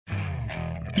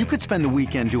You could spend the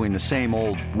weekend doing the same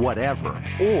old whatever,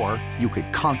 or you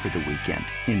could conquer the weekend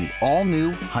in the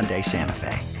all-new Hyundai Santa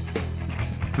Fe.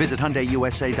 Visit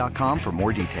HyundaiUSA.com for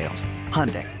more details.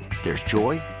 Hyundai, there's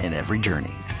joy in every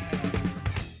journey.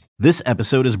 This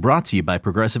episode is brought to you by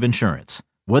Progressive Insurance.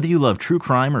 Whether you love true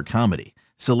crime or comedy,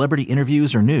 celebrity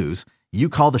interviews or news, you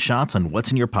call the shots on what's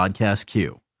in your podcast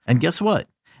queue. And guess what?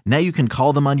 Now you can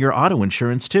call them on your auto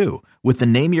insurance too with the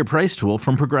Name Your Price tool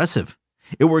from Progressive.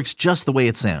 It works just the way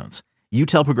it sounds. You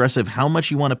tell Progressive how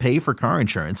much you want to pay for car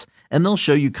insurance, and they'll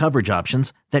show you coverage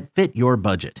options that fit your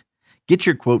budget. Get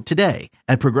your quote today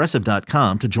at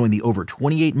Progressive.com to join the over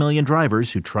 28 million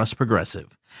drivers who trust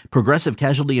Progressive. Progressive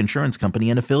Casualty Insurance Company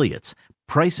and Affiliates.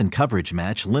 Price and coverage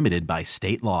match limited by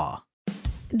state law.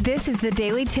 This is the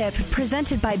Daily Tip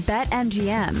presented by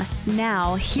BetMGM.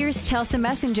 Now, here's Chelsea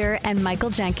Messenger and Michael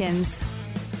Jenkins.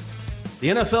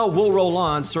 The NFL will roll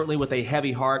on, certainly with a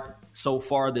heavy heart so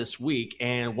far this week.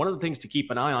 And one of the things to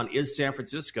keep an eye on is San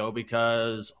Francisco,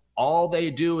 because all they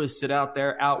do is sit out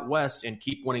there out west and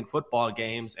keep winning football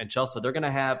games. And Chelsea, they're going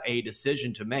to have a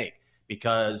decision to make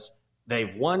because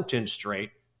they've won 10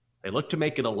 straight. They look to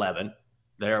make it 11.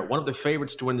 They're one of the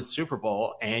favorites to win the Super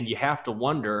Bowl. And you have to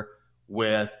wonder,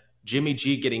 with Jimmy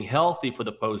G getting healthy for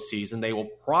the postseason, they will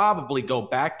probably go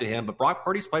back to him. But Brock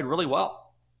Purdy's played really well.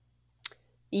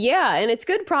 Yeah, and it's a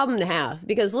good problem to have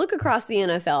because look across the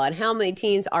NFL and how many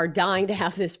teams are dying to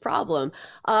have this problem.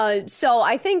 So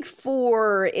I think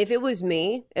if it was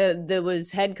me that was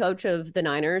head coach of the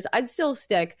Niners, I'd still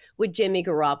stick with Jimmy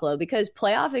Garoppolo because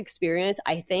playoff experience,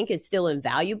 I think, is still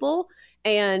invaluable.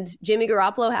 And Jimmy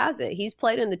Garoppolo has it. He's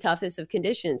played in the toughest of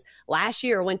conditions. Last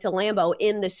year, went to Lambeau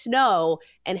in the snow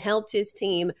and helped his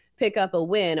team pick up a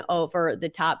win over the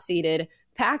top-seeded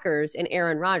Packers and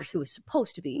Aaron Rodgers, who was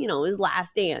supposed to be, his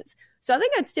last dance. So I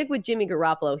think I'd stick with Jimmy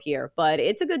Garoppolo here, but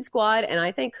it's a good squad. And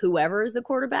I think whoever is the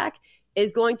quarterback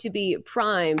is going to be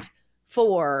primed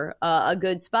for a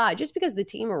good spot just because the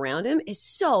team around him is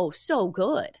so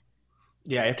good.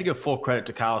 Yeah, you have to give full credit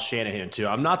to Kyle Shanahan, too.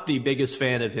 I'm not the biggest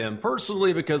fan of him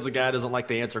personally because the guy doesn't like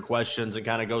to answer questions and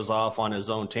kind of goes off on his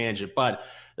own tangent. But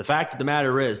the fact of the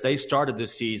matter is they started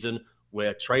this season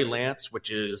with Trey Lance,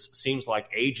 which seems like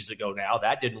ages ago now.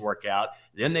 That didn't work out.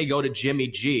 Then they go to Jimmy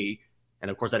G, and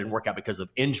of course that didn't work out because of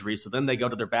injury. So then they go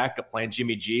to their backup plan,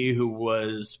 Jimmy G, who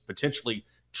was potentially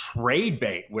trade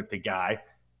bait with the guy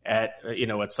at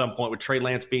some point with Trey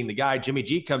Lance being the guy. Jimmy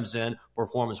G comes in,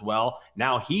 performs well.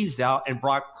 Now he's out, and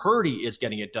Brock Purdy is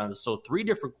getting it done. So 3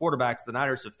 different quarterbacks the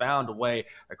Niners have found a way,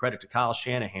 a credit to Kyle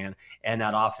Shanahan and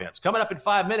that offense. Coming up in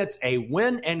 5 minutes, a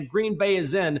win and Green Bay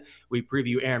is in. We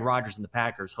preview Aaron Rodgers and the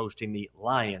Packers hosting the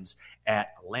Lions at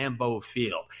Lambeau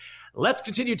Field. Let's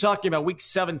continue talking about Week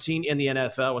 17 in the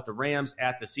NFL with the Rams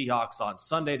at the Seahawks on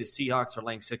Sunday. The Seahawks are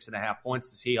laying 6.5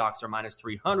 points. The Seahawks are minus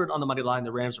 300 on the money line.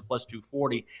 The Rams are plus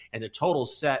 240, and the total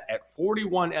set at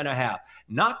 41.5.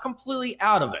 Not completely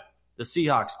out of it. The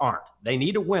Seahawks aren't. They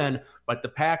need a win, but the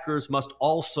Packers must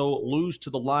also lose to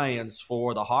the Lions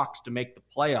for the Hawks to make the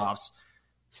playoffs.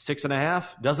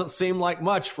 6.5 doesn't seem like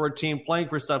much for a team playing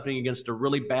for something against a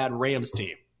really bad Rams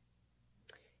team.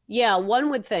 Yeah, one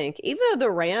would think, even though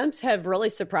the Rams have really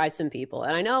surprised some people,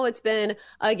 and I know it's been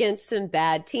against some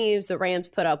bad teams. The Rams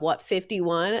put up,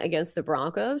 51 against the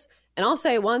Broncos? And I'll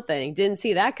say one thing, didn't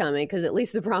see that coming because at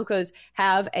least the Broncos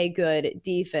have a good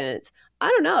defense. I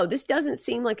don't know. This doesn't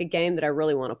seem like a game that I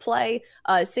really want to play.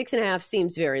 6.5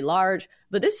 seems very large,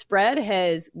 but this spread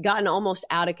has gotten almost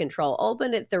out of control.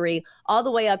 Opened at 3, all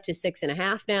the way up to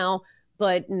 6.5 now.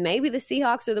 But maybe the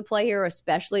Seahawks are the play here,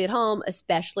 especially at home,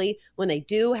 especially when they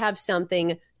do have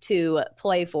something to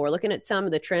play for. Looking at some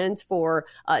of the trends for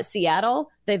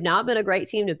Seattle, they've not been a great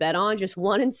team to bet on, just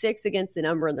 1-6 against the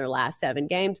number in their last 7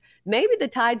 games. Maybe the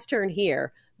tides turn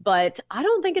here, but I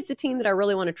don't think it's a team that I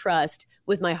really want to trust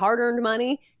with my hard-earned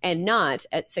money and not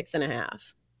at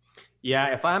 6.5.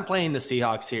 Yeah, if I'm playing the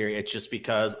Seahawks here, it's just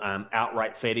because I'm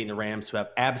outright fading the Rams, who have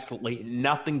absolutely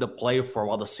nothing to play for,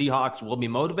 while the Seahawks will be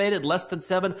motivated, less than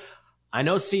 7. I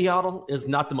know Seattle is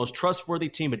not the most trustworthy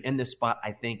team, but in this spot,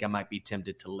 I think I might be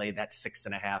tempted to lay that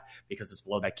 6.5 because it's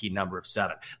below that key number of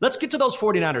 7. Let's get to those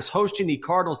 49ers hosting the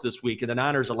Cardinals this week, and the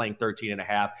Niners are laying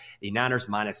 13.5. The Niners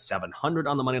minus 700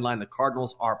 on the money line. The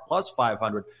Cardinals are plus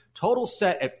 500. Total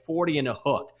set at 40 and a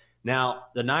hook. Now,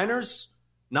 the Niners,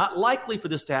 not likely for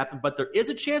this to happen, but there is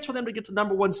a chance for them to get to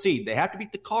number 1 seed. They have to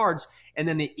beat the Cards, and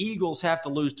then the Eagles have to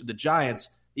lose to the Giants.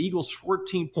 The Eagles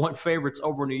 14-point favorites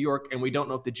over New York, and we don't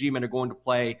know if the G-men are going to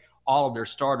play all of their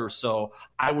starters. So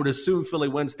I would assume Philly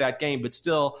wins that game. But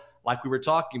still, like we were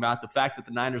talking about, the fact that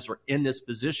the Niners are in this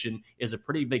position is a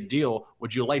pretty big deal.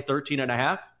 Would you lay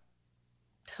 13.5?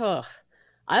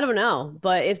 I don't know,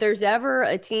 but if there's ever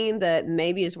a team that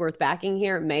maybe is worth backing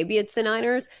here, maybe it's the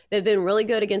Niners. They've been really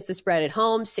good against the spread at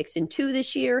home, 6-2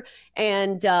 this year.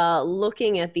 And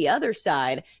looking at the other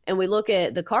side, and we look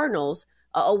at the Cardinals,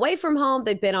 away from home,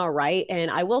 they've been all right.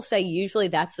 And I will say, usually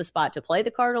that's the spot to play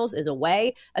the Cardinals is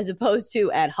away, as opposed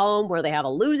to at home where they have a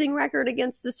losing record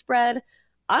against the spread.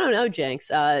 I don't know, Jenks.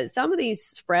 Some of these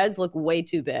spreads look way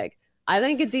too big. I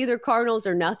think it's either Cardinals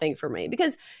or nothing for me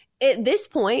because at this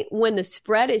point, when the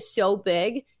spread is so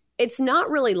big, it's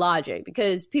not really logic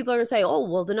because people are going to say, oh,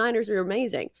 well, the Niners are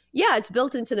amazing. Yeah, it's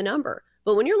built into the number.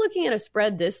 But when you're looking at a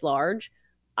spread this large,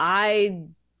 I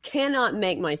cannot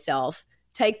make myself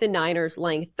take the Niners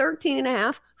laying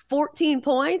 13.5, 14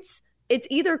 points. It's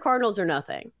either Cardinals or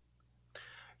nothing.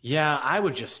 Yeah, I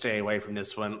would just stay away from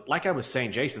this one. Like I was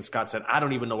saying, Jason Scott said, I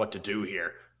don't even know what to do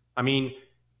here. I mean,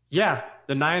 yeah,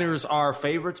 the Niners are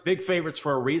favorites, big favorites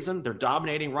for a reason. They're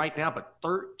dominating right now, but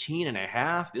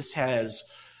 13.5, this has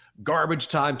garbage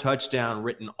time touchdown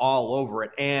written all over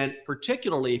it. And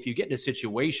particularly if you get in a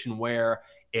situation where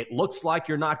it looks like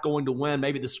you're not going to win,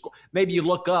 maybe you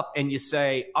look up and you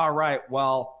say, all right,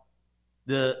 well,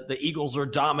 the Eagles are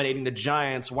dominating the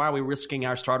Giants. Why are we risking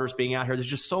our starters being out here? There's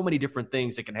just so many different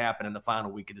things that can happen in the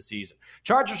final week of the season.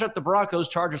 Chargers at the Broncos.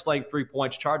 Chargers laying 3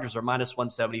 points. Chargers are minus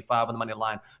 175 on the money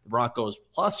line. The Broncos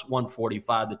plus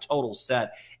 145. The total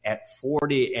set at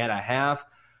 40.5.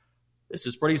 This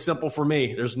is pretty simple for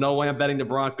me. There's no way I'm betting the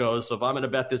Broncos. So if I'm going to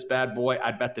bet this bad boy,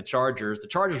 I'd bet the Chargers. The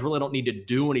Chargers really don't need to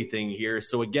do anything here.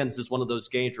 So again, this is one of those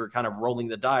games where we're kind of rolling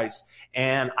the dice.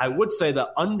 And I would say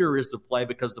the under is the play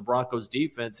because the Broncos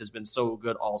defense has been so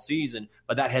good all season,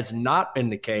 but that has not been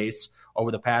the case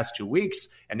over the past 2 weeks.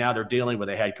 And now they're dealing with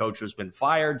a head coach who's been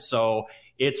fired. So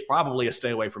it's probably a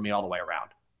stay away from me all the way around.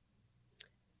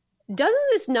 Doesn't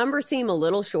this number seem a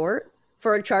little short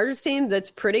for a Chargers team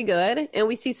that's pretty good? And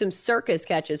we see some circus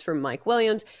catches from Mike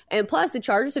Williams. And plus, the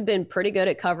Chargers have been pretty good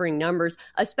at covering numbers,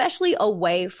 especially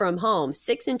away from home.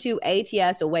 6-2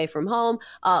 ATS away from home.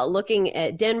 Looking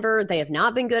at Denver, they have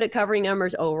not been good at covering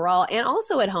numbers overall. And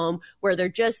also at home, where they're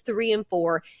just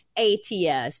 3-4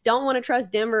 ATS. Don't want to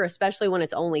trust Denver, especially when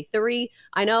it's only 3.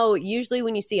 I know usually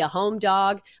when you see a home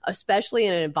dog, especially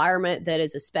in an environment that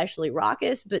is especially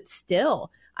raucous, but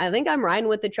still, I think I'm riding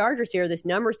with the Chargers here. This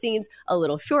number seems a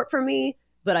little short for me,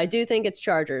 but I do think it's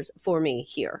Chargers for me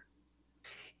here.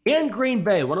 In Green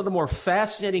Bay, one of the more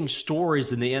fascinating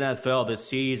stories in the NFL this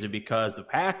season because the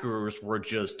Packers were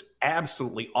just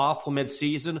absolutely awful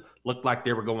midseason, looked like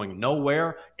they were going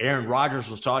nowhere. Aaron Rodgers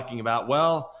was talking about,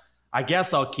 well, I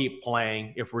guess I'll keep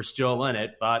playing if we're still in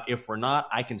it, but if we're not,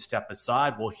 I can step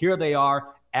aside. Well, here they are,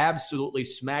 absolutely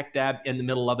smack dab in the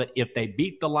middle of it. If they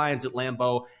beat the Lions at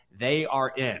Lambeau, they are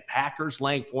in. Packers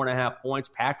laying 4.5 points.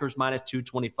 Packers minus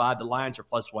 225. The Lions are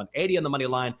plus 180 on the money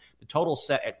line. The total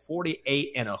set at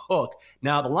 48 and a hook.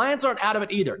 Now, the Lions aren't out of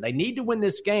it either. They need to win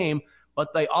this game,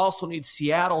 but they also need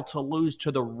Seattle to lose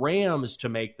to the Rams to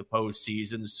make the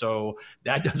postseason. So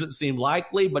that doesn't seem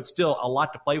likely, but still a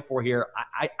lot to play for here.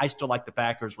 I still like the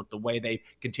Packers with the way they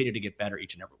continue to get better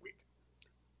each and every week.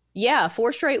 Yeah,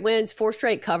 4 straight wins, 4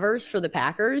 straight covers for the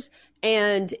Packers.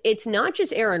 And it's not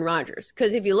just Aaron Rodgers,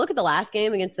 because if you look at the last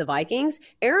game against the Vikings,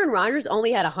 Aaron Rodgers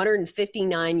only had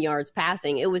 159 yards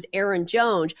passing. It was Aaron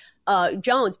Jones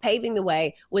paving the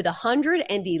way with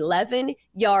 111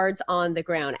 yards on the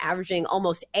ground, averaging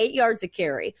almost 8 yards a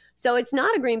carry. So it's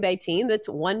not a Green Bay team that's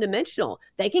one-dimensional.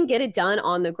 They can get it done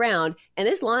on the ground. And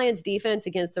this Lions defense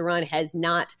against the run has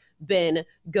not been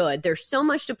good. There's so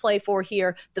much to play for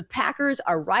here. The Packers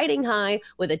are riding high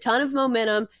with a ton of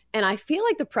momentum, and I feel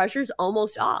like the pressure's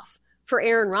almost off for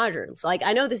Aaron Rodgers. Like,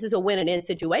 I know this is a win and in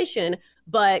situation,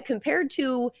 but compared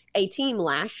to a team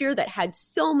last year that had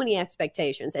so many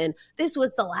expectations, and this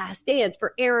was the last dance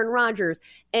for Aaron Rodgers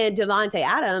and Devontae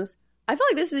Adams, I feel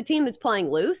like this is a team that's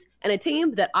playing loose and a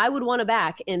team that I would want to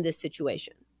back in this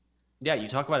situation. Yeah, you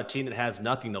talk about a team that has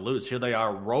nothing to lose. Here they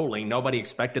are rolling. Nobody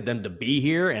expected them to be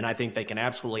here, and I think they can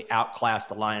absolutely outclass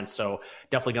the Lions, so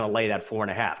definitely going to lay that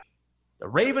 4.5. The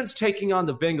Ravens taking on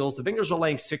the Bengals. The Bengals are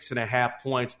laying 6.5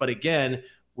 points, but again,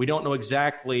 we don't know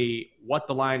exactly what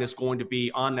the line is going to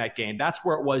be on that game. That's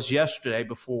where it was yesterday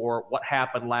before what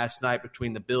happened last night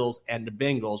between the Bills and the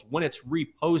Bengals. When it's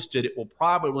reposted, it will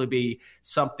probably be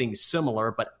something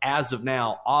similar, but as of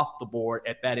now, off the board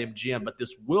at BetMGM. But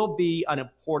this will be an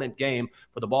important game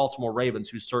for the Baltimore Ravens,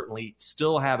 who certainly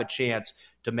still have a chance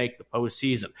to make the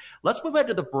postseason. Let's move ahead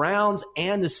to the Browns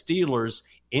and the Steelers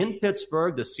in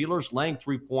Pittsburgh. The Steelers laying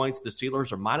 3 points. The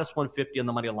Steelers are minus 150 on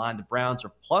the money line. The Browns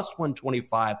are plus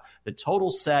 125. The total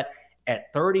set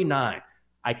at 39.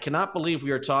 I cannot believe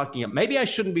we are talking. Maybe I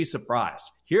shouldn't be surprised.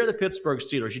 Here are the Pittsburgh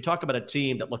Steelers. You talk about a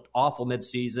team that looked awful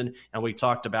midseason, and we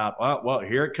talked about, well,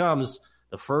 here it comes,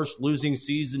 the first losing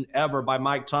season ever by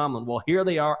Mike Tomlin. Well, here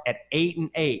they are at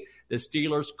 8-8. The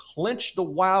Steelers clinched the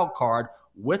wild card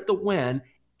with the win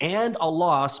and a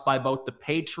loss by both the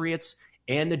Patriots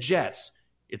and the Jets.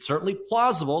 It's certainly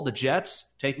plausible. The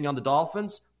Jets taking on the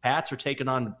Dolphins, Pats are taking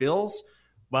on the Bills.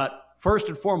 But first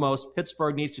and foremost,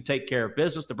 Pittsburgh needs to take care of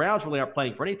business. The Browns really aren't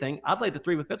playing for anything. I'd lay the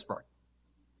 3 with Pittsburgh.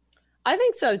 I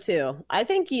think so, too. I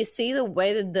think you see the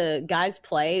way that the guys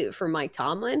play for Mike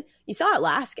Tomlin. You saw it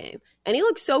last game, and he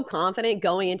looked so confident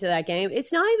going into that game.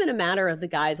 It's not even a matter of the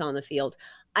guys on the field.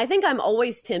 I think I'm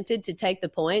always tempted to take the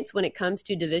points when it comes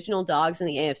to divisional dogs in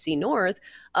the AFC North.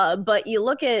 But you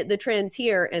look at the trends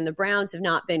here, and the Browns have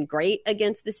not been great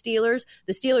against the Steelers.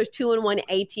 The Steelers 2-1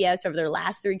 ATS over their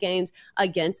last 3 games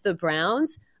against the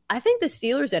Browns. I think the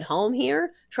Steelers at home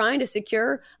here, trying to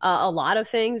secure a lot of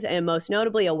things, and most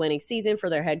notably a winning season for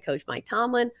their head coach, Mike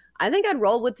Tomlin. I think I'd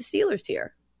roll with the Steelers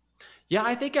here. Yeah,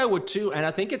 I think I would too. And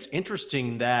I think it's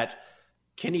interesting that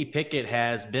Kenny Pickett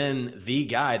has been the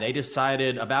guy. They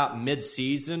decided about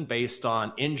midseason, based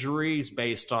on injuries,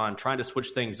 based on trying to switch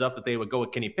things up, that they would go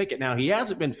with Kenny Pickett. Now, he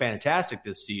hasn't been fantastic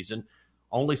this season.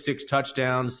 Only 6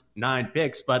 touchdowns, 9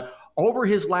 picks. But over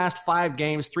his last 5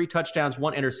 games, 3 touchdowns,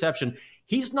 1 interception,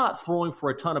 he's not throwing for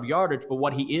a ton of yardage, but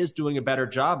what he is doing a better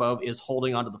job of is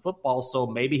holding onto the football. So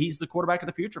maybe he's the quarterback of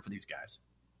the future for these guys.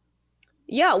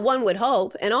 Yeah, one would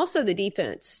hope. And also the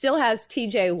defense still has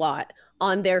TJ Watt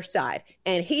on their side,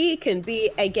 and he can be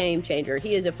a game changer.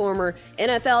 He is a former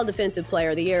NFL Defensive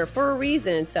Player of the Year for a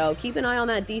reason, so keep an eye on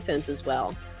that defense as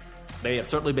well. They have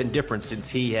certainly been different since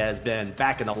he has been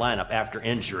back in the lineup after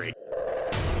injury.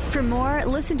 For more,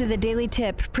 listen to the Daily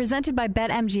Tip presented by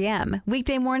BetMGM.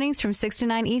 Weekday mornings from 6 to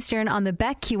 9 Eastern on the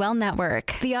BetQL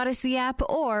network, the Odyssey app,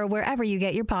 or wherever you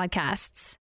get your podcasts.